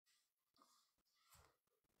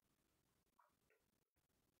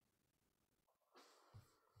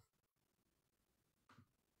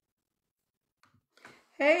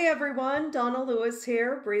Hey everyone, Donna Lewis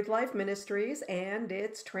here, Breathe Life Ministries, and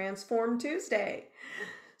it's Transform Tuesday.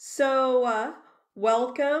 So,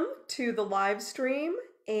 welcome to the live stream,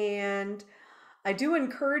 and I do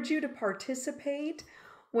encourage you to participate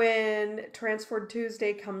when Transform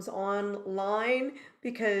Tuesday comes online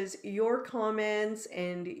because your comments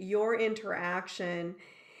and your interaction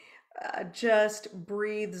just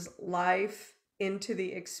breathes life into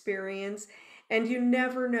the experience. And you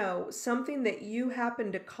never know, something that you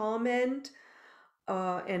happen to comment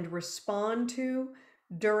and respond to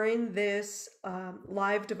during this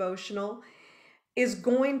live devotional is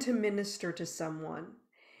going to minister to someone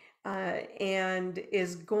and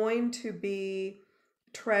is going to be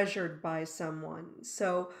treasured by someone.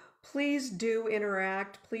 So please do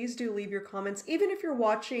interact. Please do leave your comments. Even if you're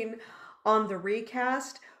watching on the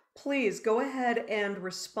recast, please go ahead and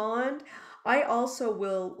respond. I also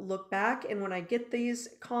will look back, and when I get these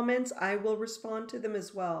comments, I will respond to them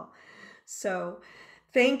as well. So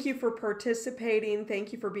thank you for participating.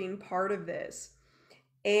 Thank you for being part of this.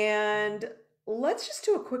 And let's just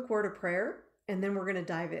do a quick word of prayer, and then we're going to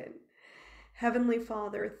dive in. Heavenly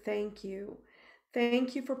Father, thank you.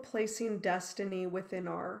 Thank you for placing destiny within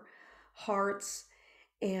our hearts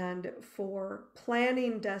and for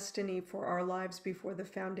planning destiny for our lives before the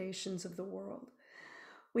foundations of the world.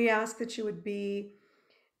 We ask that you would be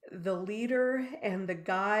the leader and the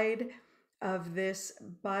guide of this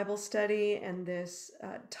Bible study and this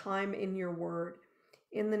time in your word.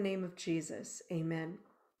 In the name of Jesus, amen.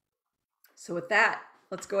 So with that,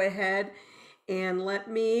 let's go ahead and let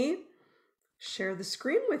me share the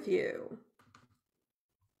screen with you.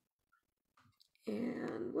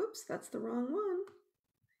 And whoops, that's the wrong one.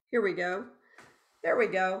 Here we go. There we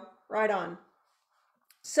go. Right on.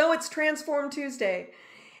 So it's Transform Tuesday.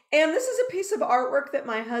 And this is a piece of artwork that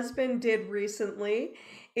my husband did recently.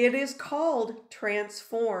 It is called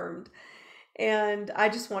Transformed. And I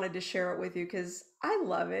just wanted to share it with you because I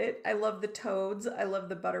love it. I love the toads. I love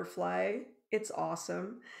the butterfly. It's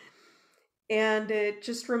awesome. And it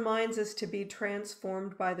just reminds us to be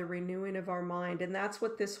transformed by the renewing of our mind. And that's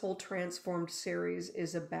what this whole Transformed series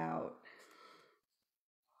is about.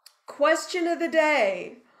 Question of the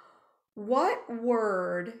day. What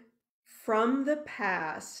word from the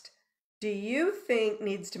past do you think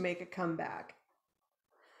needs to make a comeback?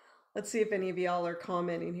 Let's see if any of y'all are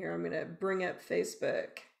commenting here. I'm going to bring up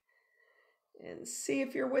Facebook and see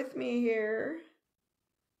if you're with me here.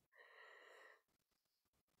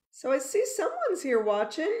 So I see someone's here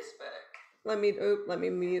watching. Facebook. Let me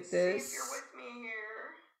mute this. See if you're with me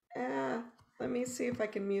here. Let me see if I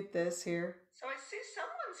can mute this here. So I see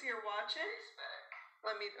someone's here watching. Facebook.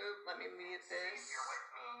 Let me mute this. See if you're with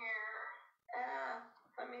me here.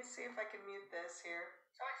 Let me see if I can mute this here.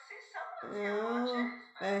 So I see someone's here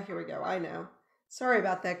watching. Here we go. I know. Sorry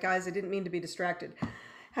about that, guys. I didn't mean to be distracted.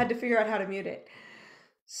 Had to figure out how to mute it.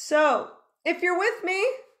 So if you're with me,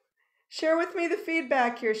 share with me the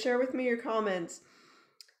feedback here. Share with me your comments.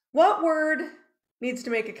 What word needs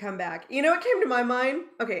to make a comeback? You know what came to my mind?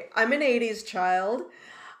 Okay, I'm an 80s child.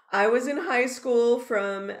 I was in high school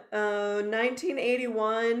from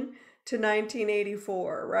 1981 to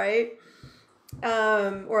 1984, right?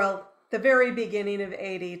 Well, the very beginning of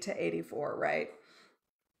 80 to 84, right?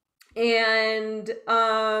 And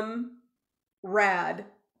rad.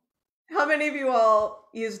 How many of you all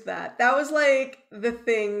used that? That was like the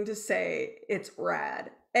thing to say, it's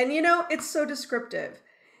rad. And you know, it's so descriptive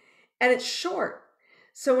and it's short.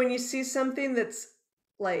 So when you see something that's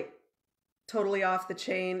like totally off the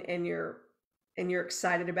chain and you're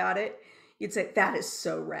excited about it, you'd say, that is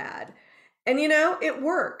so rad. And you know, it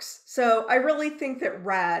works. So I really think that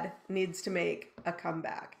rad needs to make a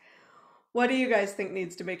comeback. What do you guys think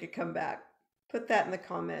needs to make a comeback? Put that in the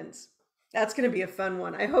comments. That's going to be a fun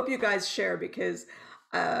one. I hope you guys share because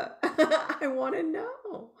I want to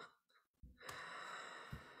know.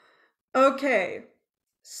 Okay,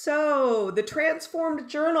 so the Transformed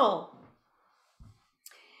Journal.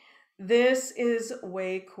 This is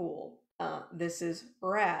way cool. This is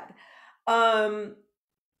rad.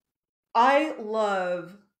 I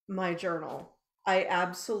love my journal. I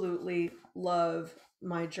absolutely love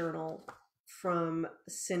my journal from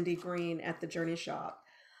Cindy Green at the Journey Shop.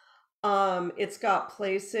 It's got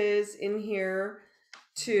places in here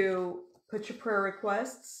to put your prayer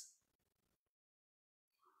requests.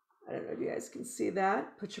 I don't know if you guys can see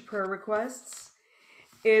that. Put your prayer requests.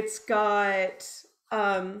 It's got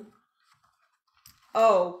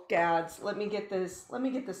oh gads, let me get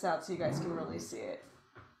this out so you guys can really see it.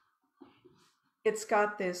 It's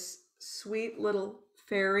got this sweet little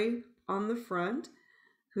fairy on the front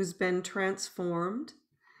who's been transformed.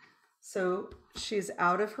 So she's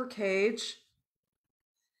out of her cage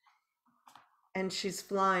and she's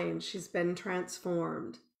flying. She's been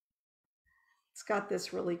transformed. It's got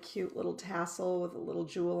this really cute little tassel with a little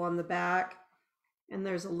jewel on the back. And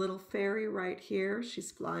there's a little fairy right here.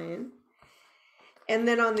 She's flying. And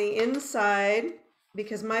then on the inside,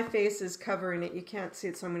 because my face is covering it, you can't see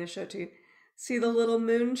it, so I'm going to show it to you. See the little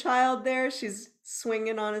moon child there? She's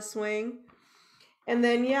swinging on a swing. And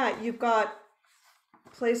then, yeah, you've got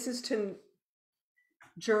places to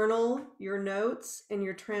journal your notes and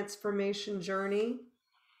your transformation journey.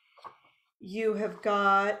 You have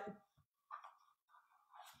got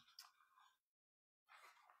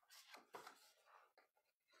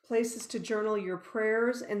places to journal your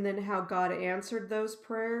prayers and then how God answered those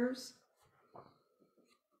prayers.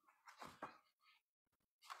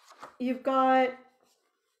 You've got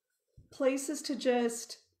places to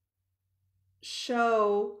just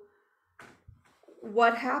show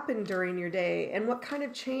what happened during your day and what kind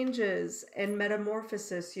of changes and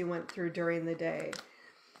metamorphosis you went through during the day,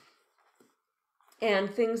 and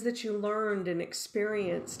things that you learned and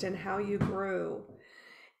experienced and how you grew.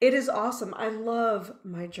 It is awesome. I love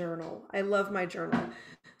my journal. I love my journal.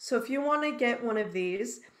 So if you want to get one of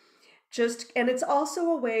these, and it's also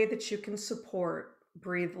a way that you can support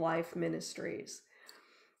Breathe Life Ministries.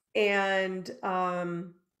 And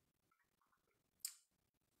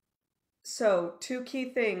so 2 key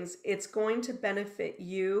things: it's going to benefit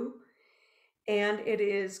you, and it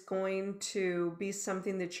is going to be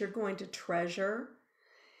something that you're going to treasure.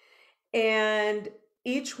 And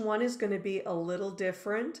each one is going to be a little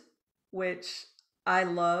different, which I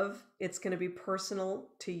love. It's going to be personal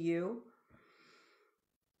to you.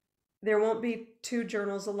 There won't be 2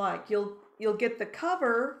 journals alike. You'll get the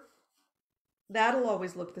cover. That'll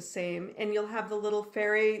always look the same. And you'll have the little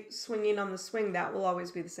fairy swinging on the swing. That will always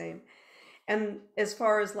be the same. And as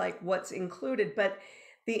far as like what's included, but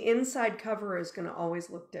the inside cover is going to always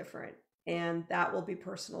look different. And that will be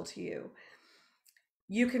personal to you.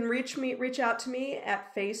 You can reach out to me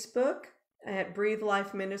at Facebook at Breathe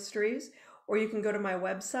Life Ministries, or you can go to my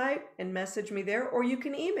website and message me there, or you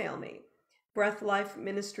can email me,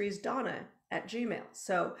 breathlifeministriesdonna@gmail.com.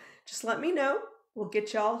 So just let me know. We'll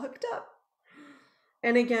get you all hooked up.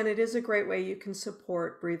 And again, it is a great way you can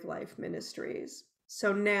support Breathe Life Ministries.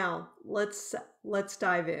 So now let's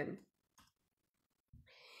dive in.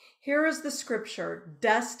 Here is the scripture,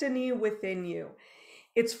 Destiny Within You.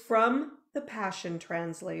 It's from the Passion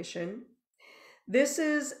Translation. This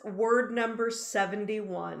is word number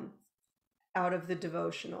 71 out of the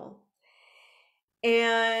devotional.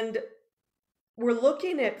 And we're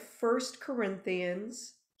looking at 1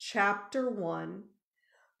 Corinthians chapter 1,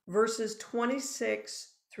 verses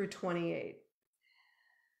 26 through 28.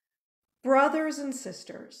 Brothers and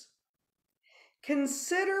sisters,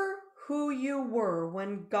 consider who you were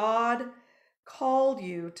when God called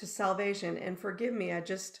you to salvation. And forgive me, I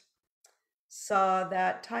just saw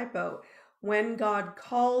that typo. When God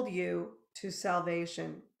called you to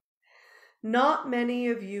salvation. Not many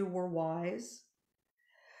of you were wise,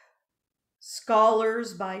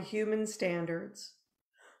 scholars by human standards,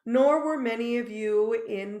 nor were many of you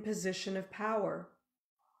in position of power.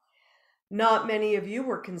 Not many of you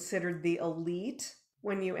were considered the elite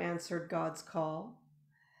when you answered God's call.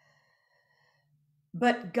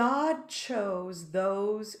 But God chose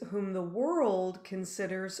those whom the world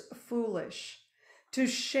considers foolish, to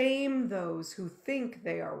shame those who think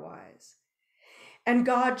they are wise. And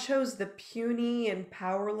God chose the puny and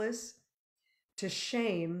powerless to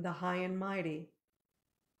shame the high and mighty.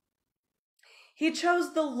 He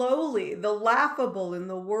chose the lowly, the laughable in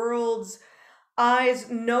the world's eyes,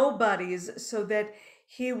 nobodies, so that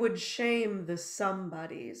he would shame the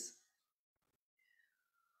somebodies.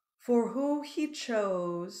 For who he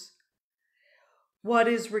chose, what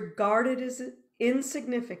is regarded as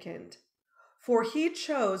insignificant, for he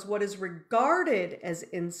chose what is regarded as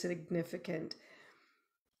insignificant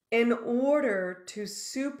in order to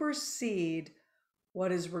supersede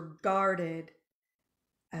what is regarded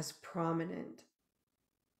as prominent.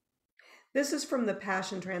 This is from the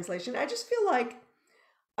Passion Translation. I just feel like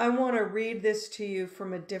I want to read this to you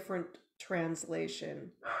from a different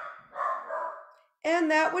translation.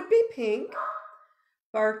 And that would be Pink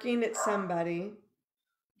barking at somebody.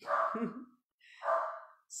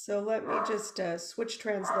 So let me just switch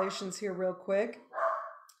translations here real quick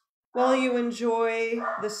while you enjoy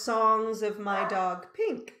the songs of my dog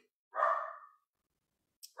Pink.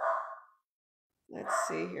 Let's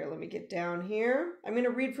see here. Let me get down here. I'm going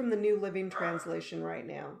to read from the New Living Translation right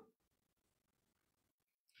now.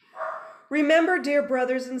 Remember, dear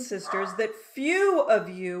brothers and sisters, that few of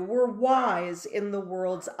you were wise in the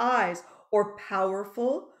world's eyes, or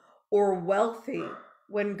powerful, or wealthy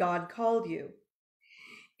when God called you.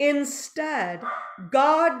 Instead,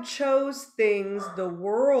 God chose things the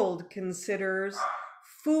world considers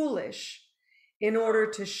foolish in order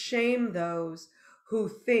to shame those who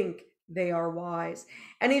think they are wise.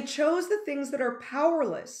 And he chose the things that are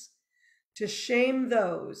powerless to shame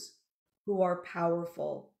those who are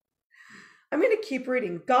powerful. I'm going to keep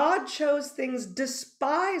reading. God chose things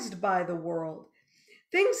despised by the world,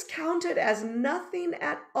 things counted as nothing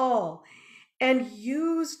at all, and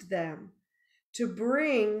used them to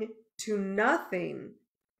bring to nothing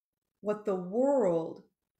what the world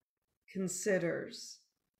considers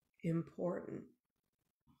important.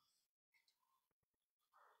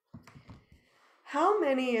 How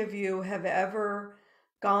many of you have ever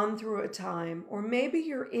gone through a time, or maybe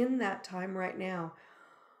you're in that time right now,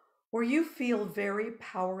 where you feel very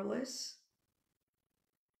powerless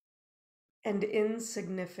and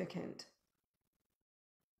insignificant?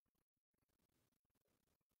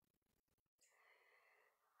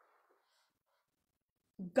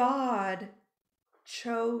 God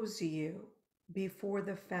chose you before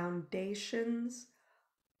the foundations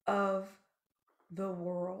of the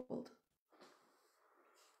world.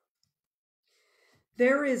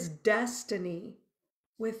 There is destiny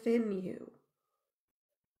within you.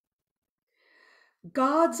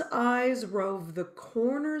 God's eyes rove the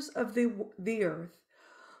corners of the earth,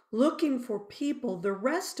 looking for people the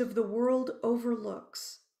rest of the world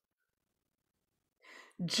overlooks.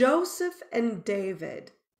 Joseph and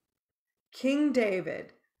David, King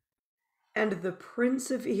David, and the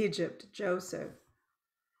Prince of Egypt, Joseph,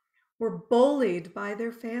 were bullied by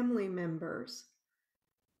their family members.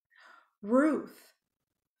 Ruth,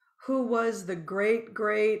 who was the great,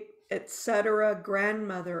 etc.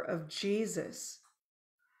 grandmother of Jesus.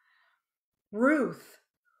 Ruth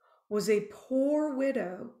was a poor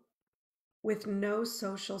widow with no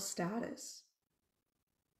social status.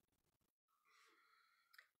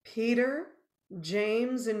 Peter,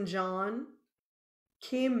 James, and John,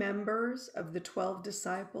 key members of the 12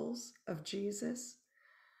 disciples of Jesus,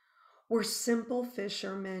 were simple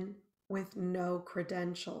fishermen with no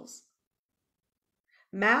credentials.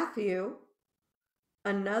 Matthew,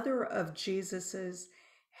 another of Jesus's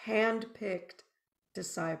hand-picked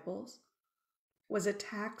disciples, was a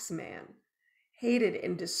tax man, hated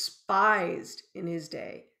and despised in his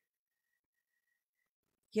day.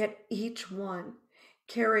 Yet each one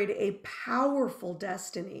carried a powerful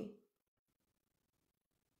destiny.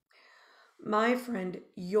 My friend,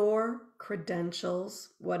 your credentials,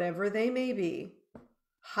 whatever they may be,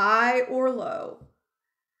 high or low,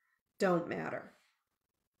 don't matter.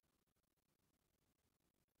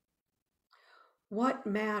 What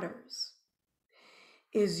matters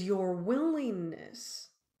is your willingness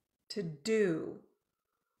to do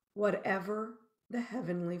whatever the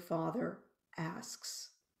Heavenly Father asks.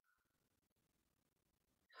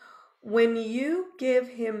 When you give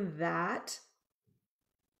him that,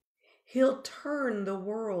 he'll turn the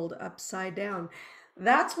world upside down.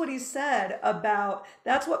 That's what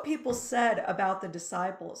that's what people said about the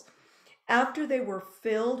disciples. After they were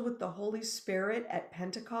filled with the Holy Spirit at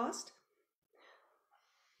Pentecost,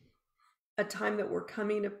 a time that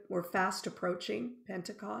we're fast approaching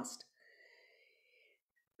Pentecost,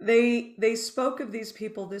 they spoke of these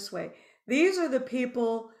people this way. These are the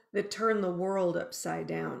people that turn the world upside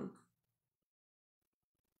down.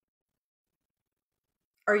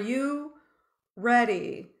 Are you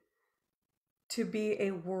ready to be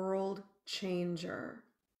a world changer?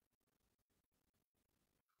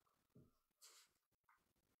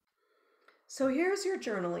 So here's your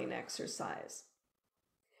journaling exercise.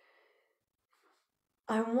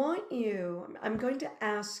 I'm going to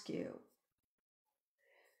ask you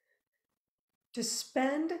to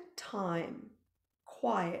spend time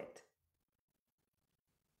quiet,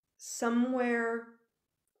 somewhere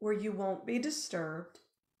where you won't be disturbed,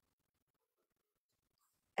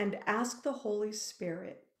 and ask the Holy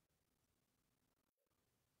Spirit,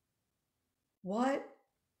 what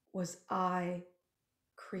was I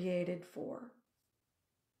created for?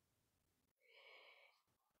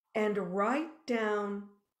 And write down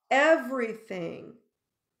everything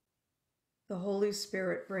the Holy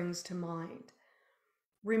Spirit brings to mind,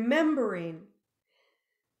 remembering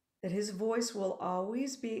that his voice will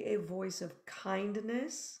always be a voice of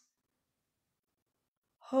kindness,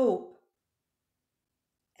 hope,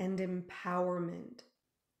 and empowerment.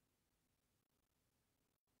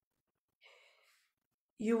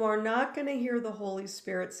 You are not going to hear the Holy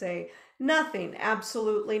Spirit say, nothing,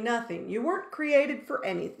 absolutely nothing. You weren't created for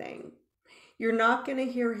anything. You're not going to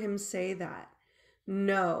hear him say that.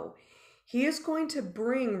 No, he is going to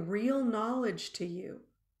bring real knowledge to you,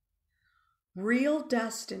 real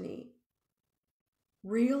destiny,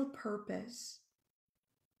 real purpose.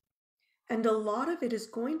 And a lot of it is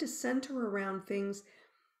going to center around things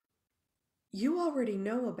you already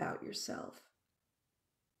know about yourself.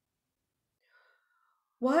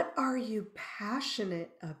 What are you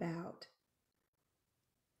passionate about?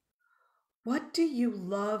 What do you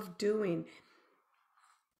love doing?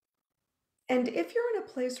 And if you're in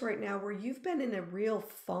a place right now where you've been in a real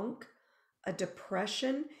funk, a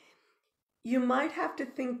depression, you might have to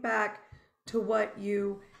think back to what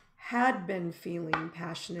you had been feeling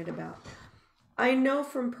passionate about. I know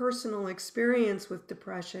from personal experience with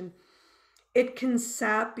depression, it can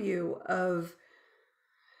sap you of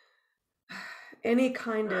any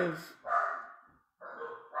kind of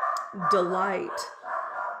delight.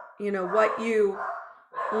 You know, what you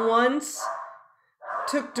once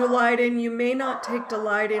took delight in, you may not take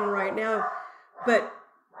delight in right now, but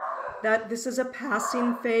that this is a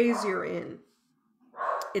passing phase you're in.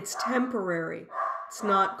 It's temporary. It's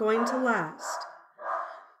not going to last.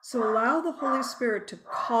 So allow the Holy Spirit to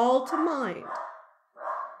call to mind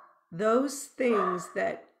those things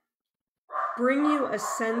that bring you a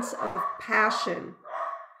sense of passion.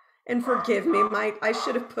 And forgive me, I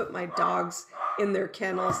should have put my dogs in their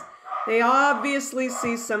kennels. They obviously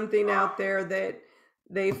see something out there that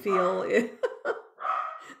they feel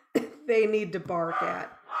they need to bark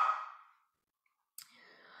at.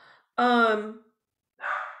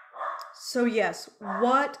 So yes,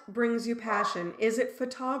 what brings you passion? Is it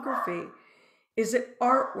photography? Is it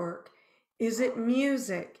artwork? Is it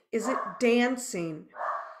music? Is it dancing?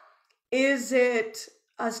 Is it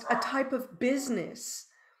a type of business?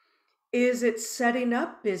 Is it setting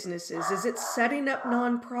up businesses? Is it setting up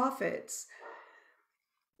nonprofits?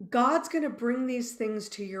 God's going to bring these things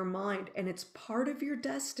to your mind, and it's part of your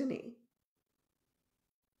destiny.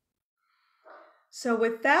 So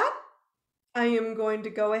with that, I am going to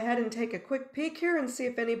go ahead and take a quick peek here and see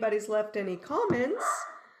if anybody's left any comments.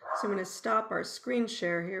 So I'm going to stop our screen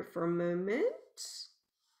share here for a moment,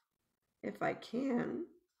 if I can.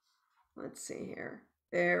 Let's see here.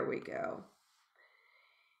 There we go.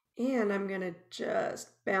 And I'm going to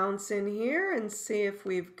just bounce in here and see if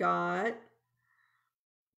we've got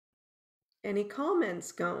any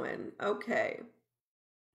comments going. Okay.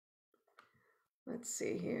 Let's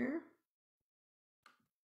see here.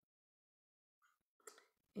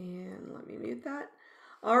 And let me mute that.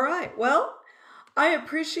 All right. Well, I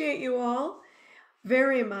appreciate you all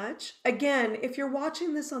very much. Again, if you're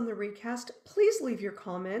watching this on the recast, please leave your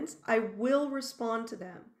comments. I will respond to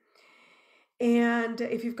them. And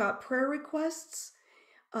if you've got prayer requests,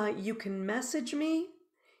 you can message me.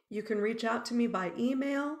 You can reach out to me by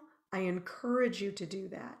email. I encourage you to do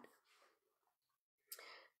that.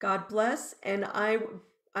 God bless, and I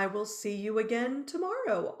will see you again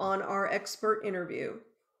tomorrow on our expert interview.